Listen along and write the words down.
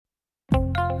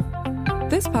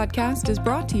This podcast is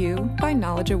brought to you by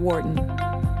Knowledge at Wharton.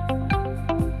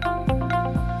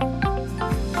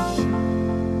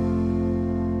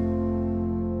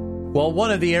 Well,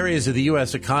 one of the areas of the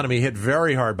U.S. economy hit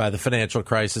very hard by the financial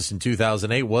crisis in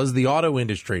 2008 was the auto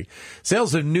industry.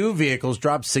 Sales of new vehicles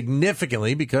dropped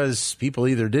significantly because people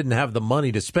either didn't have the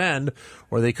money to spend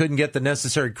or they couldn't get the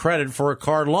necessary credit for a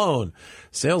car loan.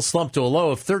 Sales slumped to a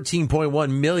low of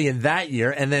 13.1 million that year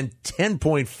and then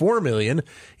 10.4 million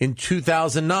in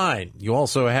 2009. You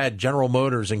also had General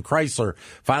Motors and Chrysler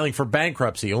filing for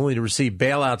bankruptcy only to receive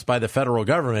bailouts by the federal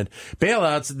government.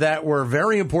 Bailouts that were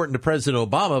very important to President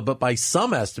Obama, but by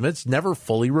some estimates, never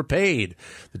fully repaid.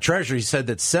 The Treasury said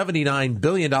that $79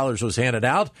 billion was handed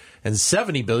out and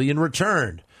 $70 billion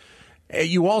returned.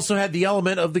 You also had the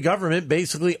element of the government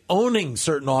basically owning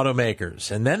certain automakers.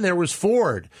 And then there was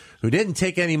Ford, who didn't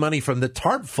take any money from the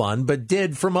TARP fund, but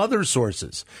did from other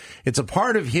sources. It's a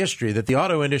part of history that the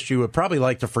auto industry would probably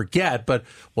like to forget, but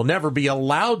will never be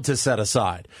allowed to set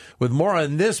aside. With more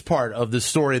on this part of the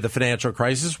story of the financial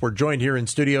crisis, we're joined here in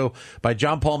studio by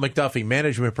John Paul McDuffie,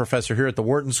 management professor here at the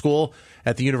Wharton School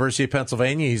at the University of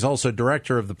Pennsylvania. He's also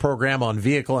director of the program on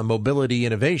vehicle and mobility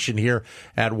innovation here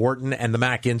at Wharton and the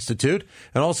Mack Institute.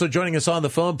 And also joining us on the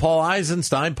phone, Paul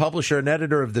Eisenstein, publisher and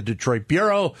editor of the Detroit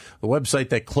Bureau, the website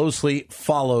that closely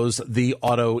follows the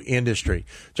auto industry.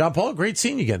 John Paul, great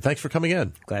seeing you again. Thanks for coming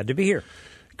in. Glad to be here.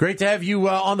 Great to have you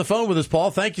on the phone with us, Paul.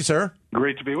 Thank you, sir.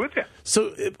 Great to be with you.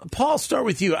 So, Paul, start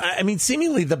with you. I mean,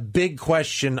 seemingly the big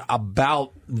question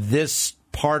about this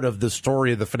part of the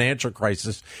story of the financial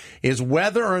crisis is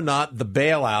whether or not the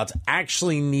bailouts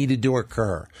actually needed to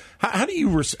occur. How do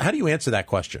you answer that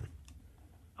question?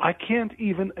 I can't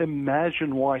even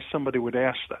imagine why somebody would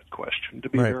ask that question, to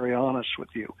be very honest with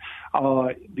you.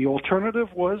 The alternative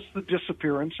was the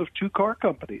disappearance of two car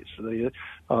companies,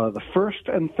 the first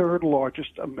and third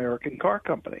largest American car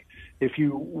company. If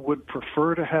you would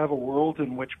prefer to have a world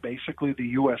in which basically the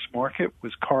U.S. market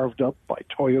was carved up by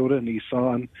Toyota,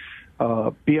 Nissan,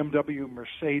 BMW,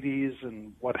 Mercedes,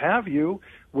 and what have you,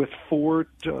 with Ford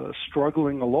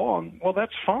struggling along, well,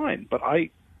 that's fine. But I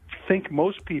think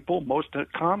most people, most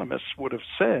economists would have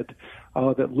said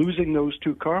that losing those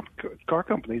two car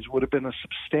companies would have been a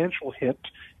substantial hit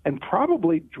and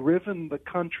probably driven the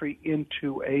country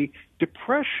into a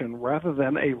depression rather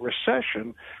than a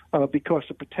recession because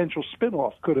the potential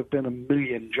spinoff could have been 1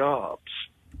 million jobs.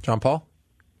 John Paul?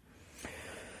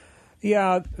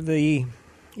 Yeah, the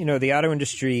auto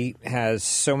industry has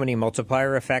so many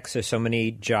multiplier effects. There's so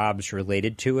many jobs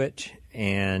related to it.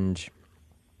 And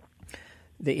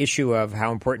the issue of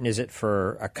how important is it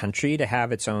for a country to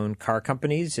have its own car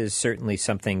companies is certainly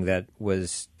something that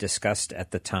was discussed at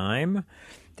the time.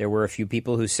 There were a few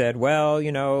people who said, well,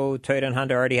 Toyota and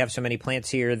Honda already have so many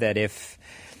plants here that if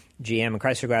GM and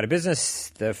Chrysler go out of business,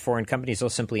 the foreign companies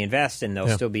will simply invest and there'll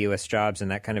still be U.S. jobs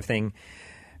and that kind of thing.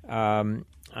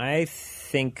 I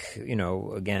think,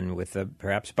 again, with the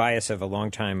perhaps bias of a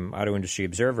longtime auto industry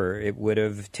observer, it would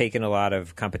have taken a lot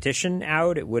of competition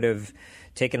out. It would have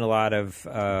taken a lot of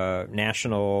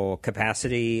national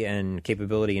capacity and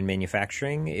capability in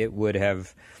manufacturing. It would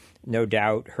have no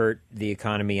doubt hurt the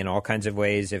economy in all kinds of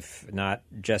ways, if not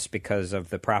just because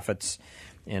of the profits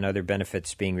and other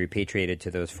benefits being repatriated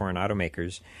to those foreign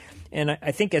automakers. And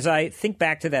I think as I think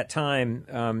back to that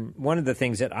time, one of the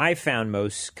things that I found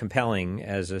most compelling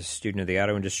as a student of the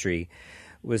auto industry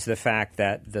was the fact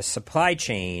that the supply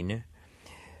chain,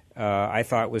 I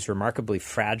thought, was remarkably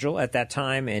fragile at that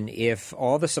time. And if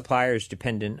all the suppliers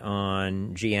dependent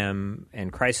on GM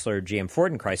and Chrysler, GM,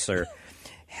 Ford, and Chrysler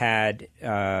had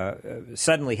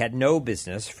suddenly had no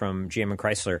business from GM and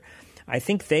Chrysler, I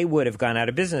think they would have gone out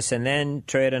of business, and then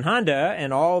Toyota and Honda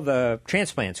and all the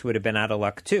transplants would have been out of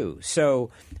luck too.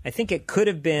 So I think it could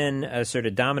have been a sort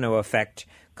of domino effect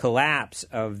collapse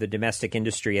of the domestic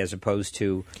industry as opposed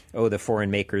to, the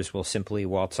foreign makers will simply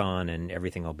waltz on and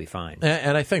everything will be fine.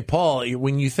 And I think, Paul,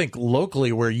 when you think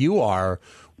locally where you are,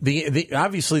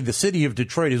 obviously the city of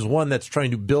Detroit is one that's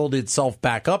trying to build itself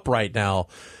back up right now.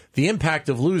 The impact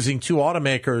of losing two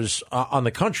automakers on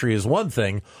the country is one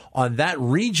thing. On that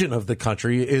region of the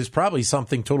country is probably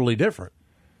something totally different.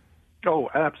 Oh,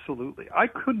 absolutely. I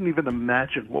couldn't even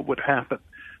imagine what would have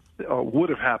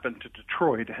happened to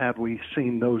Detroit had we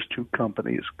seen those two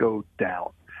companies go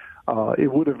down.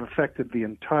 It would have affected the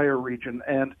entire region.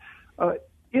 And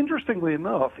interestingly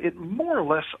enough, it more or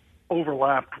less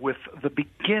overlapped with the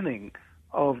beginning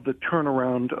of the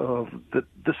turnaround of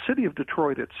the city of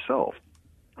Detroit itself.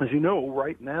 As you know,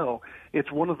 right now,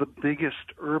 it's one of the biggest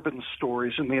urban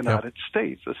stories in the United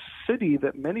States, a city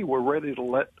that many were ready to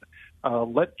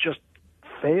let just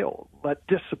fail, let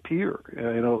disappear,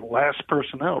 last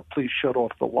person out, please shut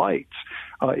off the lights,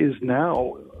 is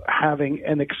now having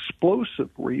an explosive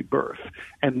rebirth.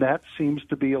 And that seems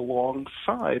to be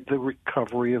alongside the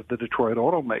recovery of the Detroit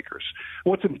automakers.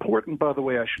 What's important, by the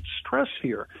way, I should stress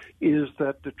here, is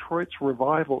that Detroit's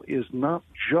revival is not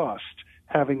just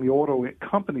having the auto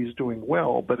companies doing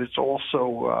well, but it's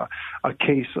also a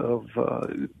case of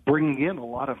bringing in a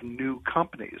lot of new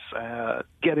companies,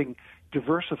 getting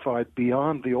diversified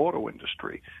beyond the auto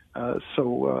industry.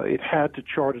 So it had to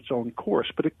chart its own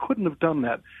course, but it couldn't have done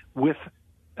that with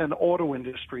an auto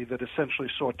industry that essentially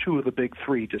saw two of the big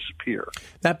three disappear.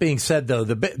 That being said, though,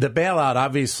 the bailout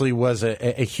obviously was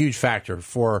a huge factor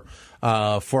for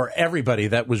everybody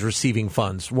that was receiving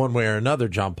funds one way or another,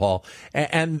 John Paul.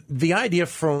 And the idea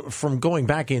from going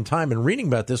back in time and reading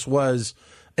about this was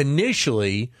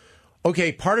initially,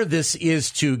 okay, part of this is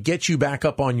to get you back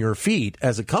up on your feet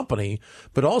as a company,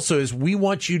 but also is we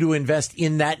want you to invest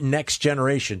in that next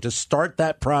generation, to start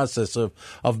that process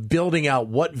of building out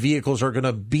what vehicles are going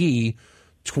to be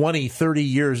 20, 30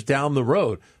 years down the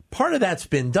road. Part of that's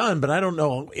been done, but I don't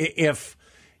know if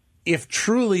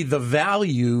truly the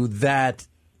value that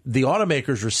the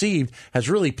automakers received has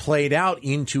really played out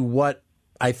into what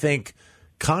I think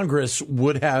Congress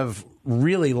would have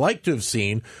really liked to have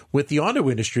seen with the auto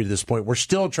industry to this point. We're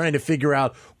still trying to figure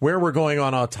out where we're going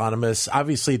on autonomous.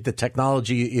 Obviously, the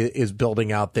technology is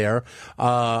building out there,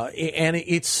 and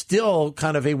it's still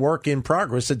kind of a work in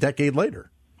progress a decade later.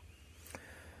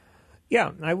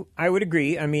 Yeah, I would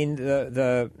agree. I mean,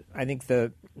 I think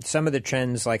some of the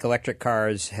trends like electric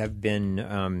cars have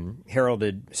been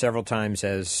heralded several times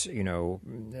as,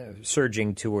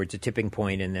 surging towards a tipping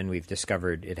point, and then we've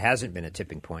discovered it hasn't been a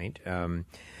tipping point.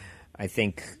 I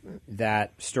think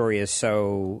that story is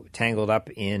so tangled up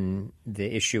in the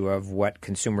issue of what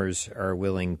consumers are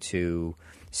willing to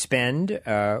spend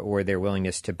or their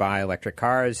willingness to buy electric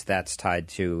cars. That's tied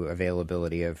to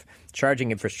availability of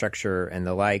charging infrastructure and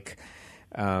the like.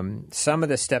 Some of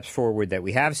the steps forward that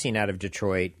we have seen out of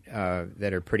Detroit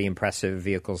that are pretty impressive,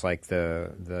 vehicles like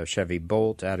the Chevy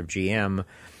Bolt out of GM,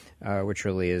 which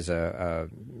really is a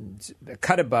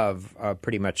cut above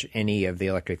pretty much any of the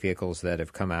electric vehicles that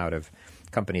have come out of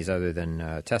companies other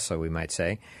than Tesla, we might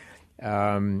say.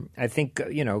 I think,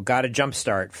 got a jump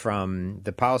start from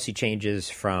the policy changes,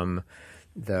 from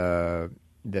the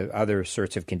other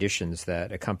sorts of conditions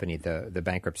that accompanied the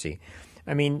bankruptcy.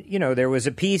 I mean, there was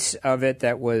a piece of it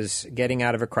that was getting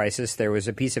out of a crisis. There was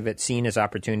a piece of it seen as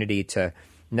opportunity to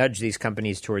nudge these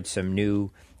companies towards some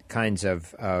new kinds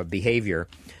of behavior.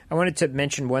 I wanted to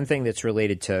mention one thing that's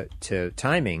related to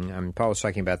timing. Paul was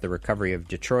talking about the recovery of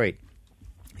Detroit.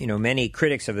 Many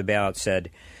critics of the bailout said,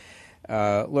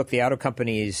 look, the auto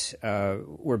companies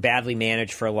were badly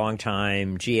managed for a long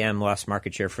time. GM lost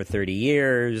market share for 30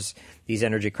 years. These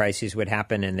energy crises would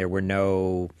happen, and there were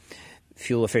no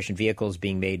fuel-efficient vehicles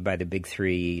being made by the big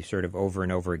three sort of over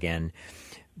and over again.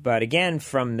 But again,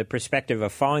 from the perspective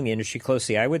of following the industry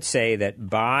closely, I would say that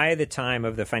by the time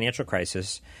of the financial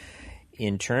crisis,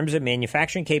 in terms of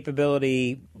manufacturing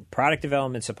capability, product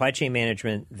development, supply chain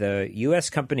management, the U.S.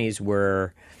 companies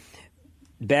were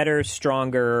better,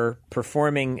 stronger,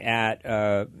 performing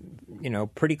at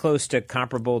pretty close to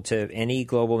comparable to any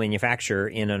global manufacturer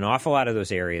in an awful lot of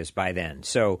those areas by then.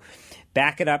 So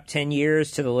back it up 10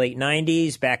 years to the late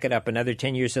 90s, back it up another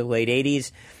 10 years to the late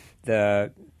 80s,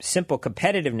 the simple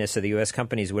competitiveness of the U.S.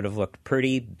 companies would have looked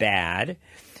pretty bad.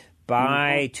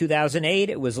 By 2008,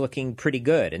 it was looking pretty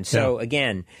good. And so,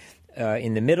 again,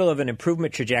 in the middle of an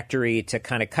improvement trajectory, to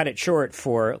kind of cut it short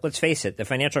for, let's face it, the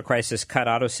financial crisis cut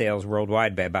auto sales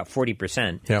worldwide by about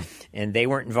 40%. And they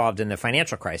weren't involved in the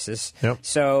financial crisis.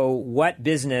 So what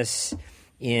business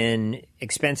in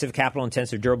expensive,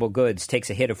 capital-intensive, durable goods takes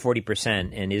a hit of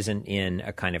 40% and isn't in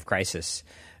a kind of crisis?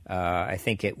 I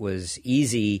think it was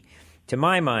easy, to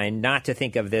my mind, not to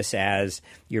think of this as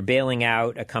you're bailing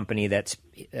out a company that's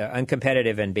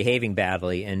uncompetitive and behaving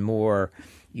badly, and more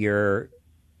you're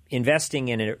investing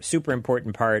in a super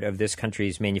important part of this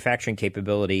country's manufacturing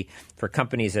capability for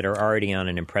companies that are already on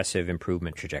an impressive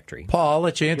improvement trajectory. Paul, I'll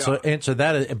let you answer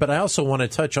that, but I also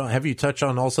want to have you touch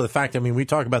on also the fact, we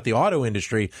talk about the auto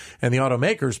industry and the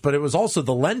automakers, but it was also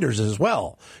the lenders as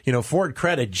well. Ford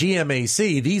Credit,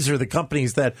 GMAC, these are the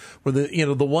companies that were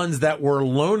the ones that were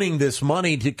loaning this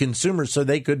money to consumers so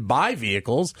they could buy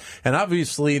vehicles. And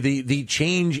obviously the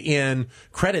change in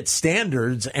credit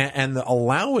standards and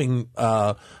allowing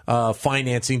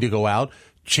financing to go out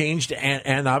changed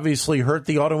and obviously hurt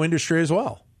the auto industry as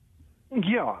well.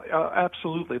 Yeah,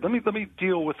 absolutely. Let me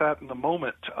deal with that in a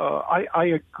moment. I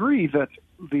agree that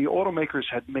the automakers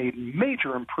had made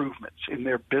major improvements in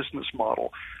their business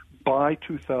model by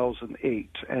 2008,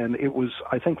 and it was,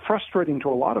 I think, frustrating to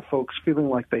a lot of folks feeling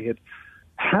like they had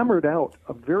hammered out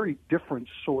a very different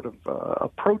sort of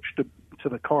approach to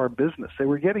the car business. They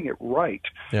were getting it right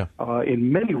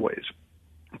in many ways,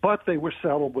 but they were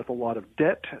saddled with a lot of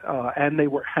debt, and they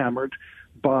were hammered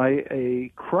by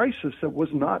a crisis that was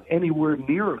not anywhere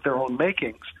near their own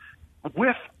makings.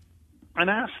 With an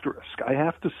asterisk, I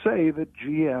have to say that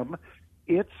GM,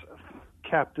 its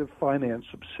captive finance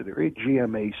subsidiary,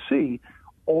 GMAC,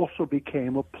 also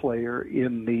became a player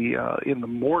in the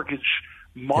mortgage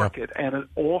market, and it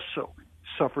also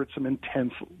suffered some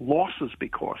intense losses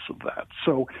because of that.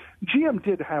 So GM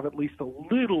did have at least a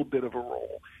little bit of a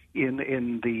role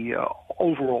in the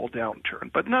overall downturn,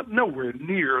 but nowhere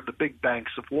near the big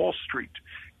banks of Wall Street.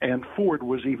 And Ford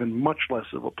was even much less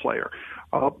of a player.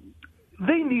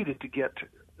 They needed to get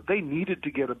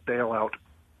a bailout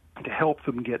to help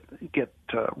them get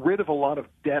rid of a lot of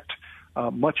debt,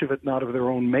 much of it not of their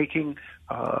own making,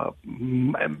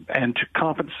 and to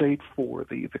compensate for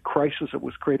the crisis that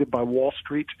was created by Wall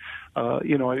Street.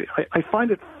 I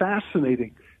find it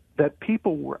fascinating that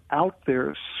people were out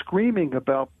there screaming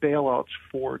about bailouts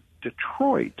for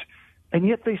Detroit, and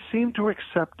yet they seem to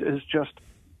accept as just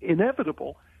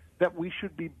inevitable that we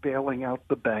should be bailing out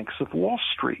the banks of Wall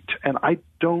Street. And I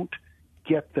don't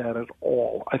get that at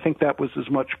all. I think that was as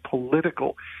much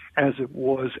political as it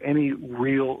was any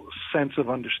real sense of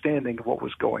understanding of what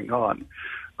was going on.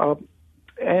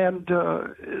 And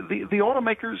the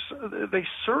automakers, they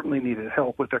certainly needed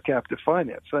help with their captive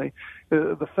finance.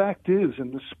 The fact is,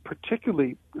 in this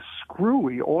particularly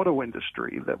screwy auto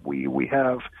industry that we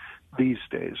have these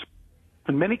days,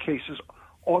 in many cases,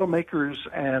 automakers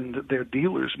and their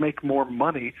dealers make more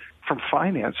money from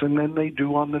financing than they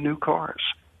do on the new cars.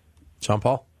 John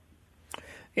Paul?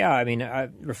 Yeah, I mean,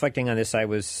 reflecting on this, I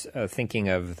was thinking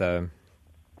of the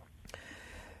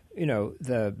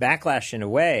backlash in a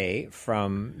way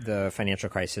from the financial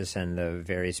crisis and the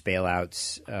various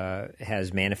bailouts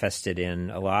has manifested in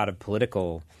a lot of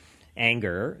political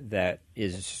anger that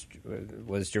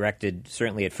was directed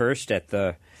certainly at first at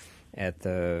the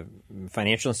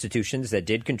financial institutions that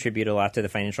did contribute a lot to the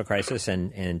financial crisis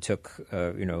and took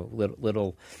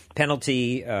little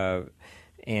penalty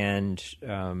and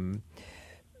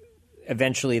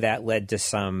eventually that led to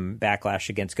some backlash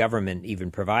against government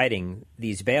even providing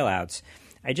these bailouts.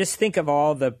 I just think of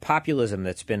all the populism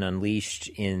that's been unleashed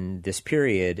in this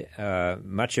period,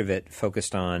 much of it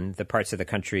focused on the parts of the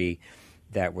country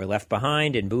that were left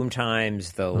behind in boom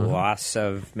times, the loss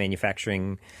of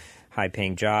manufacturing,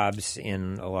 high-paying jobs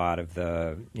in a lot of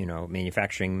the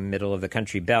manufacturing middle of the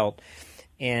country belt.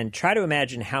 And try to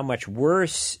imagine how much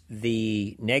worse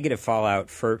the negative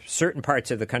fallout for certain parts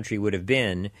of the country would have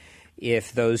been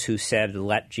if those who said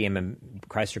let GM and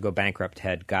Chrysler go bankrupt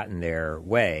had gotten their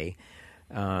way.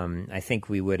 I think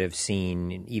we would have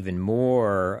seen even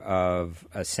more of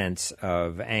a sense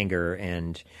of anger,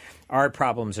 and our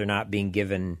problems are not being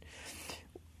given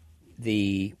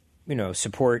the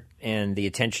support and the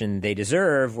attention they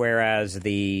deserve, whereas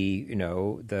the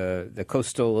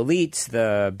coastal elites,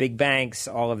 the big banks,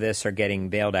 all of this are getting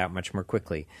bailed out much more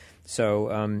quickly. So,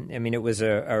 it was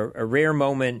a rare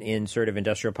moment in sort of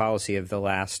industrial policy of the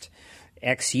last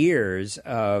X years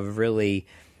of really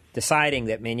deciding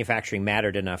that manufacturing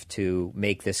mattered enough to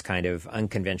make this kind of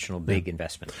unconventional big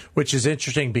investment. Which is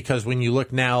interesting because when you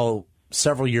look now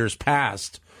several years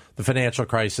past the financial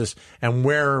crisis and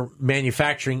where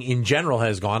manufacturing in general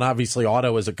has gone, obviously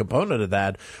auto is a component of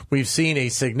that, we've seen a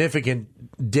significant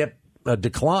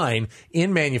decline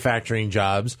in manufacturing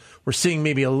jobs. We're seeing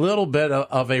maybe a little bit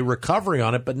of a recovery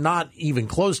on it, but not even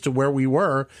close to where we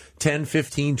were 10,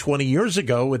 15, 20 years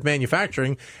ago with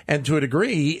manufacturing. And to a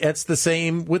degree, it's the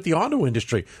same with the auto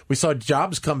industry. We saw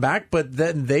jobs come back, but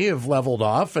then they have leveled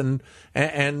off. And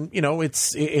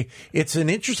it's an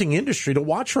interesting industry to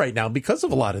watch right now because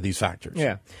of a lot of these factors.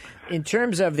 Yeah. In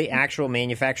terms of the actual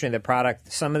manufacturing of the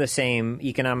product, some of the same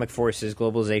economic forces,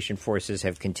 globalization forces,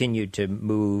 have continued to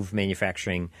move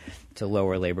manufacturing to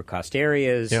lower labor cost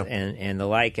areas and the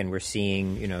like. And we're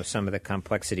seeing, some of the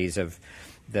complexities of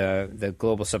the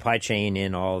global supply chain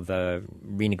in all the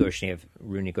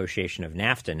renegotiation of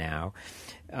NAFTA now.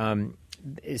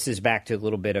 This is back to a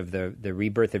little bit of the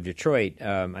rebirth of Detroit.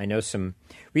 I know some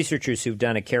researchers who've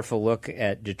done a careful look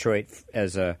at Detroit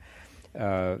as a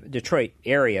Detroit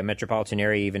area, metropolitan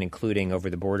area, even including over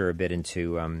the border a bit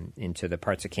into the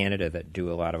parts of Canada that do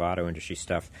a lot of auto industry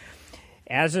stuff,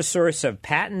 as a source of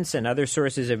patents and other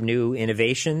sources of new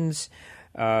innovations.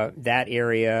 That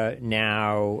area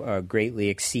now greatly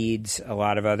exceeds a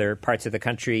lot of other parts of the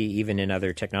country, even in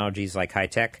other technologies like high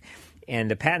tech. And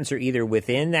the patents are either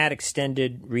within that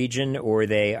extended region or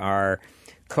they are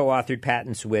co-authored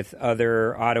patents with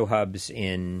other auto hubs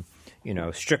in,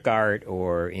 Stuttgart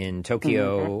or in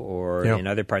Tokyo or in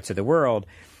other parts of the world.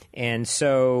 And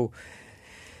so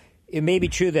it may be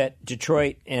true that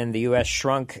Detroit and the U.S.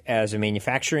 shrunk as a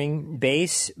manufacturing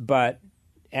base, but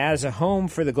as a home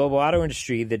for the global auto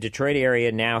industry, the Detroit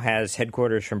area now has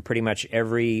headquarters from pretty much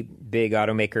every big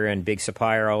automaker and big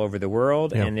supplier all over the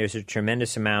world, and there's a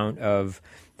tremendous amount of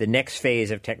the next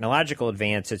phase of technological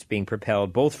advance that's being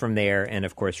propelled both from there and,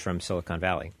 of course, from Silicon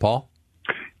Valley. Paul?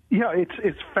 Yeah,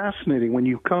 it's fascinating. When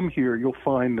you come here, you'll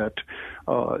find that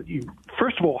you,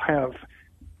 first of all, have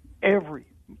every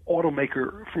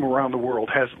automaker from around the world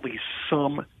has at least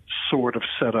some sort of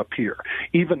setup here.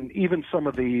 Even some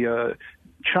of the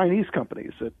Chinese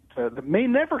companies that may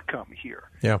never come here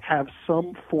have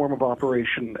some form of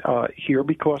operation here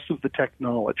because of the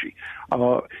technology.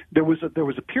 There was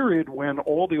a period when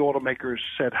all the automakers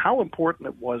said how important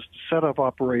it was to set up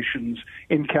operations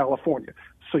in California.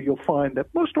 So you'll find that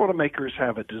most automakers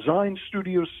have a design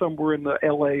studio somewhere in the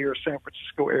L.A. or San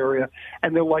Francisco area,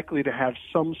 and they're likely to have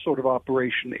some sort of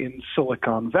operation in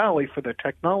Silicon Valley for their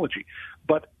technology.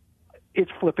 But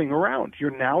it's flipping around.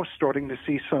 You're now starting to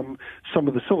see some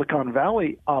of the Silicon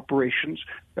Valley operations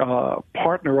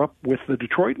partner up with the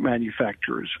Detroit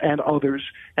manufacturers and others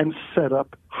and set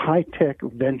up high-tech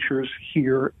ventures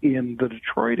here in the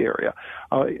Detroit area.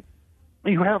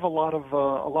 You have a lot of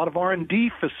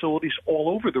R&D facilities all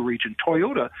over the region.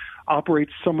 Toyota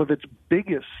operates some of its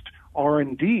biggest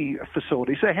R&D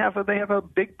facilities. They have a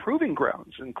big proving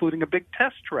grounds, including a big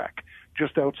test track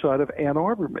just outside of Ann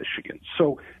Arbor, Michigan.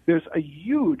 So there's a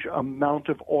huge amount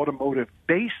of automotive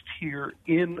based here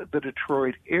in the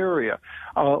Detroit area.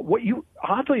 What you,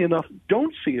 oddly enough,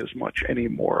 don't see as much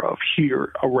anymore of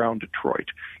here around Detroit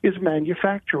is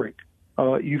manufacturing.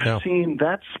 You've seen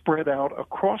that spread out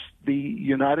across the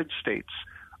United States,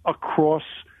 across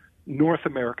North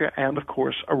America, and, of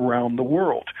course, around the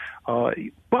world.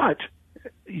 But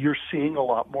you're seeing a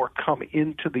lot more come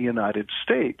into the United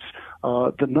States.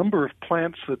 The number of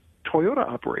plants that Toyota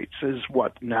operates is,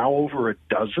 now over a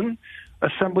dozen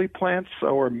assembly plants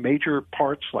or major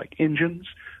parts like engines.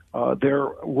 They're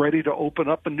ready to open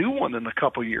up a new one in a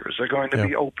couple years. They're going to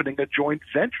be opening a joint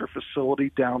venture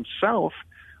facility down south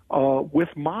with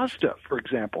Mazda, for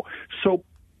example. So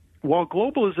while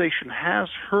globalization has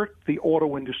hurt the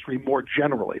auto industry more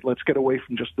generally, let's get away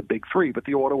from just the big three, but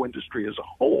the auto industry as a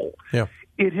whole,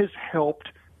 it has helped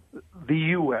the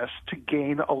U.S. to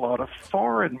gain a lot of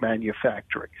foreign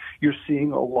manufacturing. You're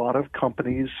seeing a lot of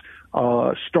companies,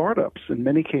 startups, in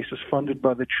many cases funded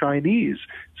by the Chinese,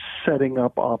 setting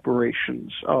up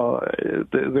operations.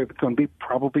 There's going to be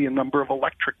probably a number of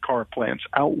electric car plants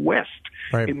out west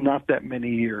in not that many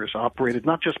years, operated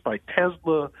not just by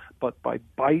Tesla, but by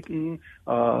Byton,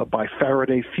 by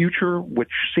Faraday Future,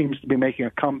 which seems to be making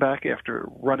a comeback after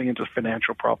running into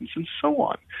financial problems, and so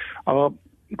on.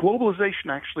 Globalization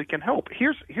actually can help.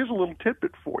 Here's a little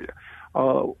tidbit for you.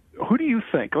 Who do you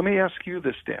think, let me ask you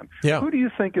this, Dan, who do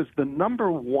you think is the number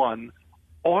one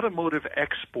automotive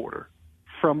exporter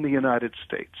from the United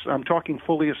States? I'm talking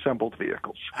fully assembled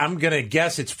vehicles. I'm going to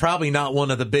guess it's probably not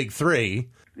one of the big three.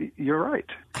 You're right.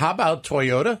 How about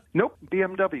Toyota? Nope,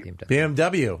 BMW.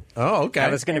 BMW. Oh, okay.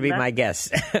 That was going to be my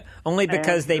guess. Only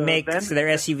because they make their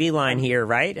SUV line here,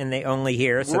 right? And they only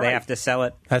here, so they have to sell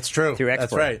it. That's true. Through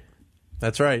export.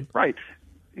 That's right. Right.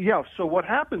 Yeah, so what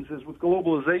happens is with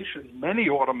globalization, many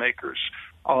automakers,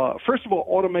 first of all,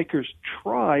 automakers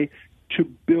try to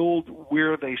build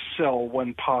where they sell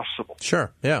when possible.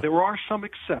 Sure, yeah. There are some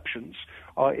exceptions.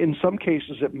 In some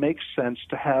cases, it makes sense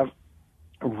to have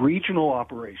regional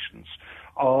operations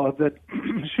that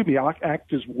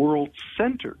act as world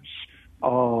centers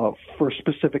for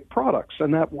specific products,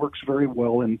 and that works very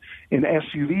well in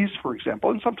SUVs, for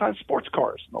example, and sometimes sports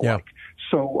cars and the like.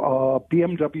 So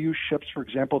BMW ships, for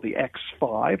example, the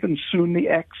X5 and soon the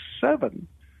X7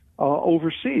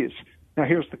 overseas. Now,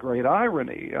 here's the great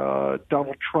irony.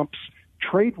 Donald Trump's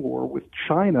trade war with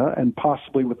China and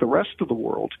possibly with the rest of the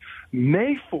world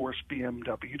may force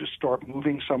BMW to start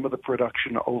moving some of the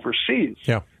production overseas.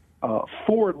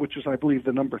 Ford, which is, I believe,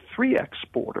 the number 3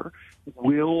 exporter,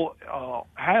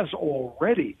 has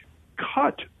already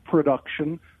cut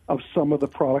production of some of the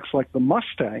products like the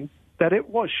Mustang that it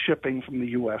was shipping from the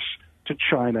U.S. to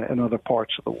China and other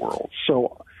parts of the world.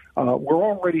 So we're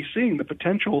already seeing the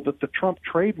potential that the Trump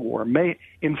trade war may,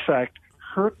 in fact,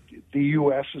 hurt the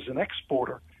U.S. as an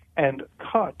exporter and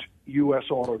cut U.S.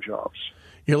 auto jobs.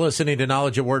 You're listening to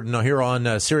Knowledge at Wharton here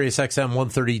on Sirius XM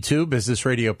 132, Business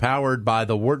Radio, powered by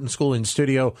the Wharton School, in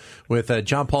studio with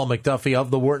John Paul McDuffie of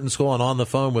the Wharton School, and on the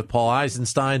phone with Paul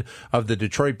Eisenstein of the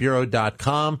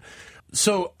DetroitBureau.com.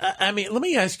 So, I mean, let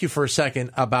me ask you for a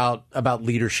second about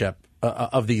leadership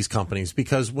of these companies,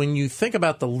 because when you think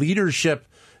about the leadership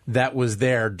that was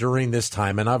there during this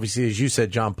time, and obviously, as you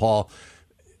said, John Paul,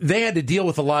 they had to deal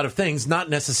with a lot of things, not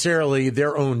necessarily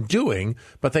their own doing,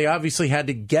 but they obviously had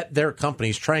to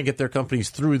try and get their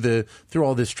companies through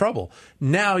all this trouble.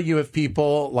 Now you have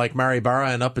people like Mary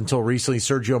Barra and up until recently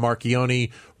Sergio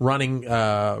Marchionne running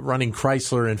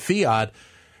Chrysler and Fiat.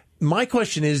 My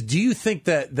question is, do you think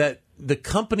that the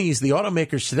companies, the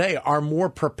automakers today, are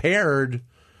more prepared?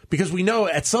 Because we know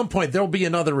at some point there'll be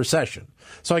another recession.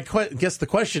 So I guess the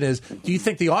question is, do you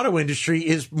think the auto industry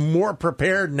is more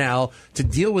prepared now to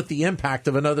deal with the impact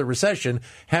of another recession,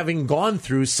 having gone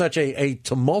through such a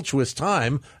tumultuous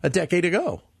time a decade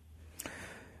ago?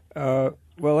 Well,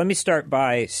 let me start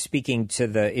by speaking to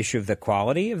the issue of the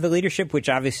quality of the leadership, which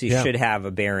obviously should have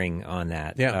a bearing on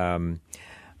that. Yeah.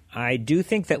 I do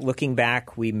think that looking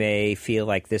back, we may feel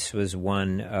like this was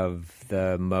one of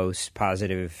the most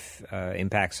positive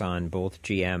impacts on both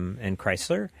GM and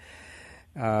Chrysler.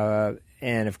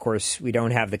 And, of course, we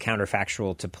don't have the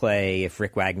counterfactual to play if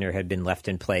Rick Wagner had been left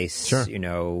in place,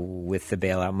 with the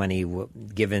bailout money,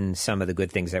 given some of the good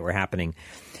things that were happening.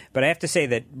 But I have to say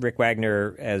that Rick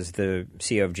Wagner, as the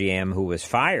CEO of GM, who was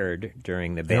fired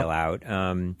during the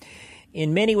bailout,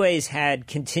 in many ways had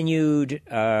continued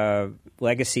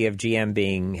legacy of GM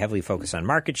being heavily focused on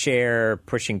market share,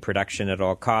 pushing production at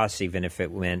all costs, even if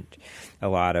it meant a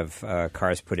lot of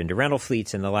cars put into rental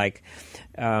fleets and the like.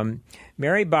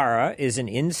 Mary Barra is an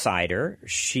insider.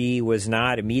 She was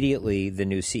not immediately the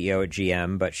new CEO at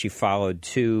GM, but she followed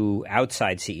two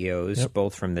outside CEOs,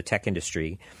 both from the tech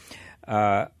industry.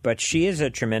 But she is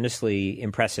a tremendously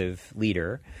impressive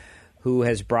leader who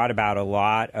has brought about a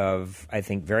lot of, I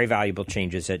think, very valuable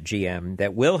changes at GM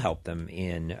that will help them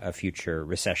in a future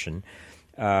recession.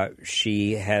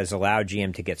 She has allowed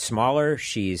GM to get smaller.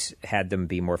 She's had them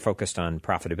be more focused on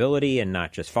profitability and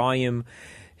not just volume.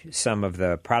 Some of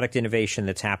the product innovation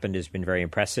that's happened has been very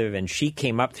impressive, and she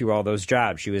came up through all those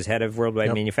jobs. She was head of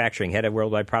worldwide manufacturing, head of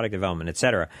worldwide product development, et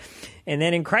cetera. And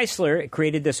then in Chrysler, it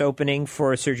created this opening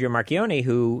for Sergio Marchionne,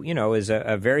 who, is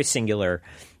a very singular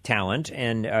talent.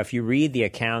 And if you read the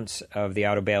accounts of the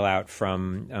auto bailout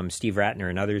from Steve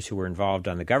Ratner and others who were involved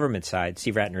on the government side,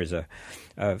 Steve Ratner is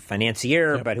a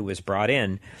financier, but who was brought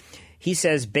in. He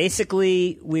says,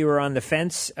 basically, we were on the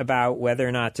fence about whether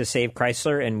or not to save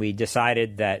Chrysler, and we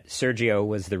decided that Sergio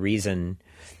was the reason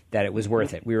that it was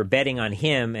worth it. We were betting on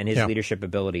him and his leadership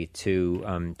ability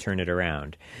to turn it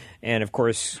around. And, of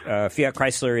course, Fiat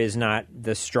Chrysler is not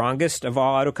the strongest of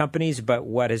all auto companies, but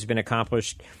what has been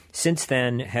accomplished since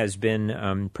then has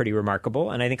been pretty remarkable.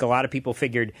 And I think a lot of people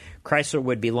figured Chrysler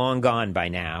would be long gone by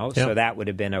now, so that would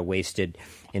have been a wasted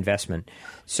investment.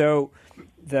 So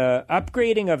the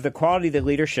upgrading of the quality of the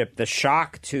leadership, the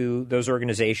shock to those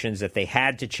organizations that they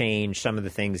had to change some of the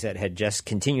things that had just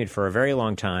continued for a very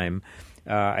long time,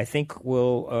 I think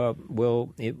will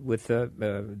with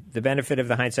the benefit of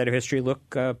the hindsight of history, look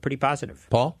pretty positive.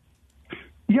 Paul?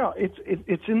 Yeah,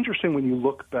 it's interesting when you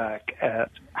look back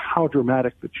at how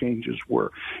dramatic the changes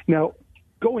were. Now,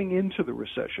 going into the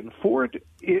recession, Ford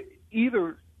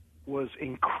either was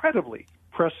incredibly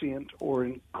prescient or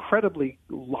incredibly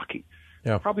lucky.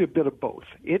 Yeah. Probably a bit of both.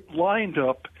 It lined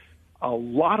up a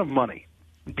lot of money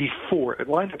before. It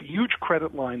lined up huge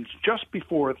credit lines just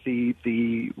before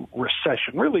the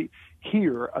recession. Really,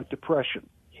 here, a depression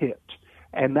hit.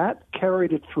 And that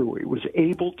carried it through. It was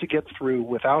able to get through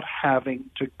without having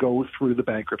to go through the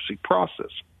bankruptcy process.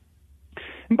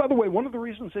 And by the way, one of the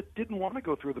reasons it didn't want to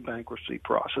go through the bankruptcy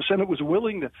process, and it was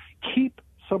willing to keep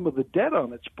some of the debt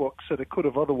on its books that it could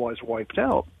have otherwise wiped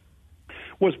out,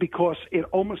 was because it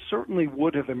almost certainly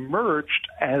would have emerged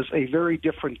as a very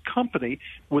different company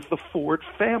with the Ford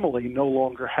family no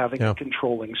longer having a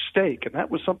controlling stake. And that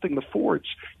was something the Fords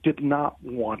did not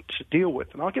want to deal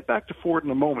with. And I'll get back to Ford in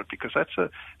a moment because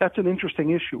that's an interesting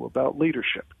issue about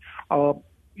leadership.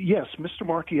 Yes, Mr.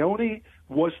 Marchionne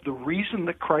was the reason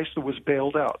that Chrysler was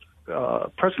bailed out.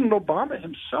 President Obama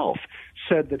himself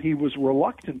said that he was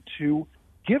reluctant to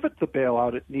give it the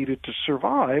bailout it needed to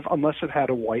survive unless it had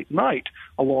a white knight.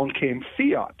 Along came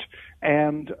Fiat.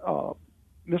 And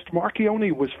Mr.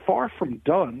 Marchione was far from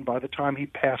done by the time he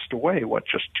passed away,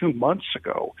 just 2 months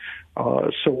ago.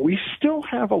 So we still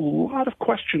have a lot of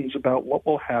questions about what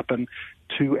will happen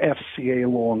to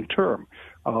FCA long term.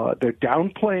 They're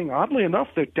downplaying, oddly enough,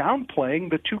 the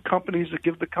two companies that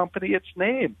give the company its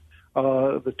name.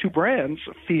 The two brands,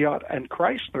 Fiat and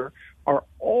Chrysler, are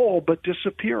all but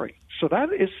disappearing. So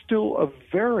that is still a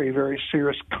very, very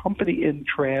serious company in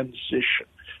transition.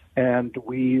 And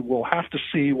we will have to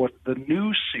see what the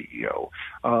new CEO,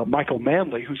 Michael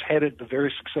Manley, who's headed the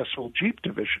very successful Jeep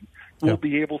division, will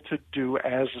be able to do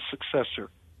as a successor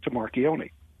to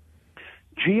Marchione.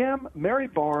 GM, Mary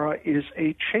Barra, is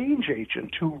a change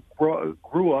agent who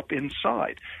grew up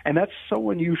inside. And that's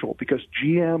so unusual because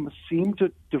GM seemed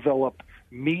to develop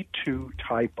Me Too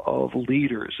type of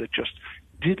leaders. It just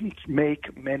didn't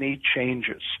make many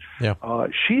changes. Yeah.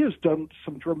 She has done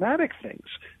some dramatic things.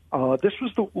 This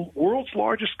was the world's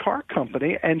largest car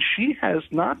company, and she has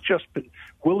not just been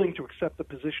willing to accept the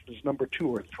position as number 2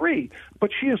 or 3,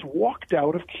 but she has walked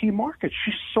out of key markets.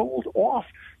 She sold off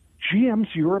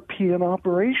GM's European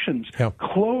operations,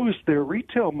 closed their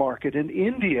retail market in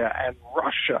India and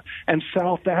Russia and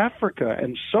South Africa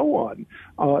and so on.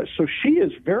 So she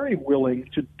is very willing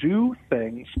to do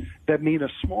things that mean a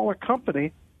smaller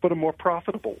company but a more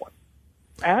profitable one.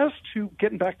 As to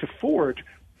getting back to Ford,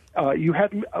 you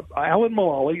had Alan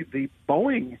Mulally, the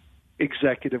Boeing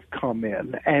executive, come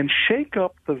in and shake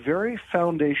up the very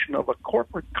foundation of a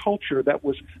corporate culture that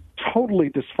was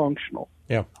totally dysfunctional.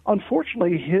 Yeah.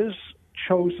 Unfortunately, his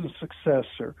chosen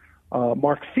successor,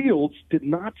 Mark Fields, did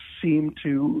not seem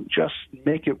to just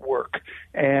make it work,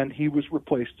 and he was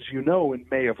replaced, as you know, in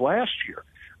May of last year.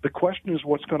 The question is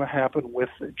what's going to happen with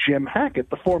Jim Hackett,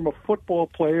 the former football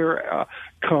player,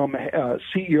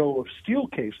 CEO of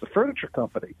Steelcase, the furniture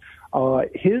company.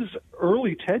 His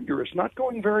early tenure is not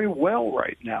going very well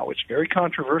right now. It's very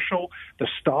controversial. The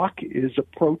stock is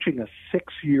approaching a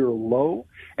 6-year low,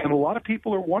 and a lot of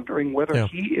people are wondering whether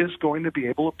he is going to be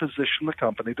able to position the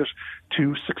company to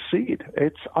succeed.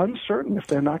 It's uncertain if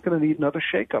they're not going to need another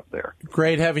shakeup there.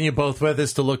 Great having you both with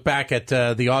us to look back at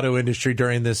the auto industry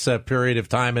during this period of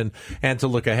time and to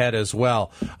look ahead as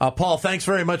well. Paul, thanks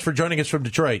very much for joining us from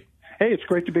Detroit. Hey, it's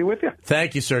great to be with you.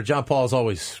 Thank you, sir. John Paul, as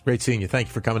always, great seeing you. Thank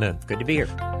you for coming in. Good to be here.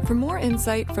 For more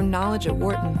insight from Knowledge at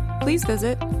Wharton, please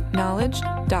visit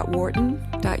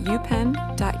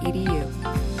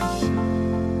knowledge.wharton.upenn.edu.